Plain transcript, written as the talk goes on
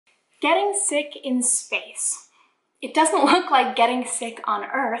Getting sick in space. It doesn't look like getting sick on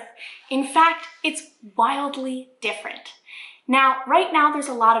Earth. In fact, it's wildly different. Now, right now, there's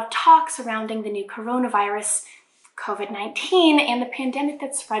a lot of talk surrounding the new coronavirus, COVID-19, and the pandemic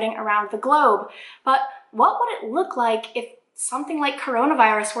that's spreading around the globe. But what would it look like if something like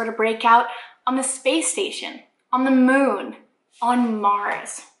coronavirus were to break out on the space station, on the moon, on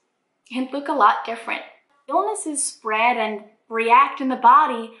Mars? It'd look a lot different. Illnesses spread and react in the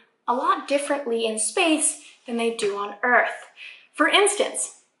body a lot differently in space than they do on Earth. For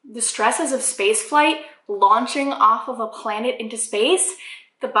instance, the stresses of spaceflight, launching off of a planet into space,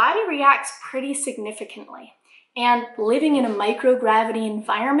 the body reacts pretty significantly. And living in a microgravity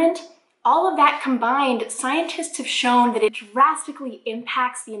environment, all of that combined, scientists have shown that it drastically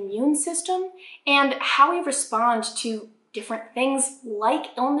impacts the immune system and how we respond to different things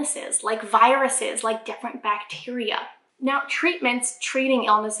like illnesses, like viruses, like different bacteria. Now, treatments treating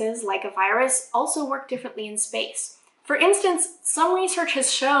illnesses like a virus also work differently in space. For instance, some research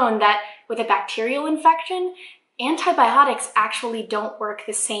has shown that with a bacterial infection, antibiotics actually don't work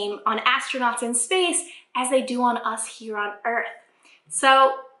the same on astronauts in space as they do on us here on Earth.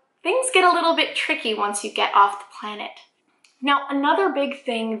 So things get a little bit tricky once you get off the planet. Now, another big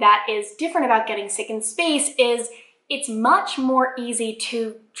thing that is different about getting sick in space is it's much more easy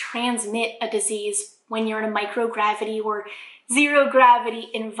to transmit a disease when you're in a microgravity or zero gravity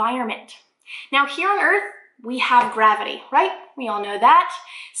environment. Now, here on Earth, we have gravity, right? We all know that.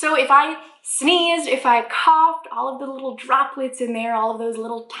 So if I sneezed, if I coughed, all of the little droplets in there, all of those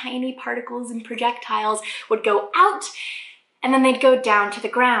little tiny particles and projectiles would go out, and then they'd go down to the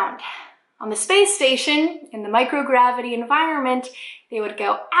ground. On the space station, in the microgravity environment, they would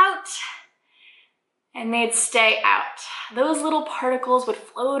go out, and they'd stay out. Those little particles would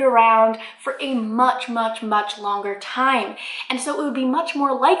float around for a much longer time. And so it would be much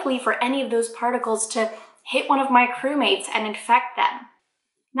more likely for any of those particles to hit one of my crewmates and infect them.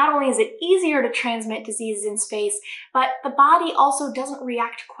 Not only is it easier to transmit diseases in space, but the body also doesn't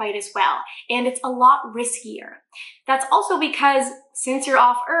react quite as well, and it's a lot riskier. That's also because since you're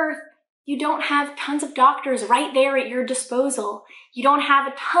off Earth, you don't have tons of doctors right there at your disposal. You don't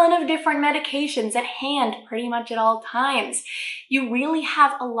have a ton of different medications at hand pretty much at all times. You really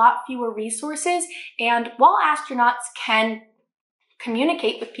have a lot fewer resources, and while astronauts can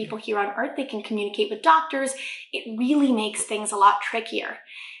communicate with people here on Earth, they can communicate with doctors, it really makes things a lot trickier.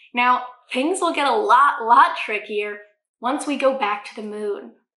 Now, things will get a lot trickier once we go back to the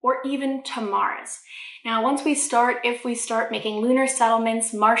moon, or even to Mars. Now, if we start making lunar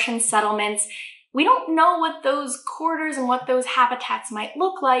settlements, Martian settlements, we don't know what those quarters and what those habitats might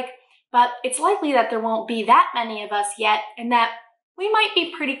look like, but it's likely that there won't be that many of us yet, and that we might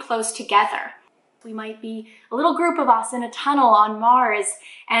be pretty close together. We might be a little group of us in a tunnel on Mars,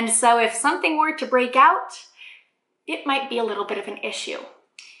 and so if something were to break out, it might be a little bit of an issue.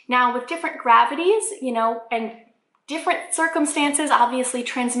 Now, with different gravities, and different circumstances, obviously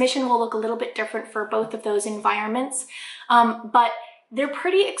transmission will look a little bit different for both of those environments, but they're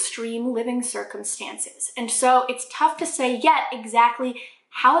pretty extreme living circumstances. And so it's tough to say yet exactly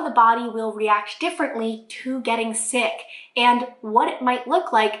how the body will react differently to getting sick and what it might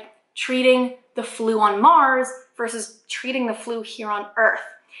look like treating the flu on Mars versus treating the flu here on Earth.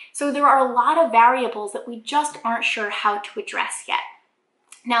 So there are a lot of variables that we just aren't sure how to address yet.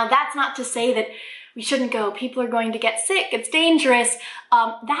 Now, that's not to say that we shouldn't go. People are going to get sick. It's dangerous.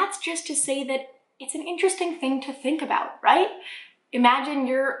 That's just to say that it's an interesting thing to think about, right? Imagine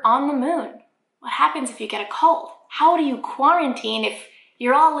you're on the moon. What happens if you get a cold? How do you quarantine if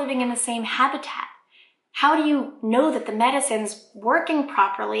you're all living in the same habitat? How do you know that the medicine's working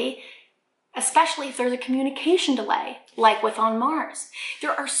properly, especially if there's a communication delay, like with on Mars?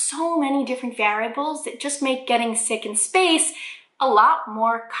 There are so many different variables that just make getting sick in space a lot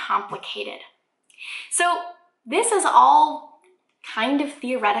more complicated. So this is all kind of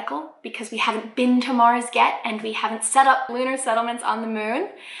theoretical because we haven't been to Mars yet and we haven't set up lunar settlements on the moon,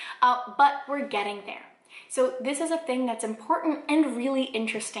 but we're getting there. So this is a thing that's important and really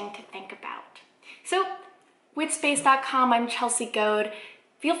interesting to think about. So with Space.com, I'm Chelsea Goad.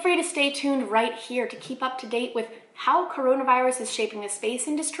 Feel free to stay tuned right here to keep up to date with how coronavirus is shaping the space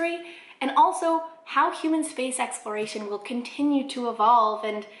industry and also how human space exploration will continue to evolve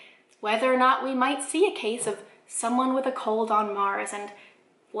and whether or not we might see a case of someone with a cold on Mars and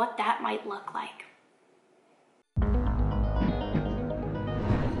what that might look like.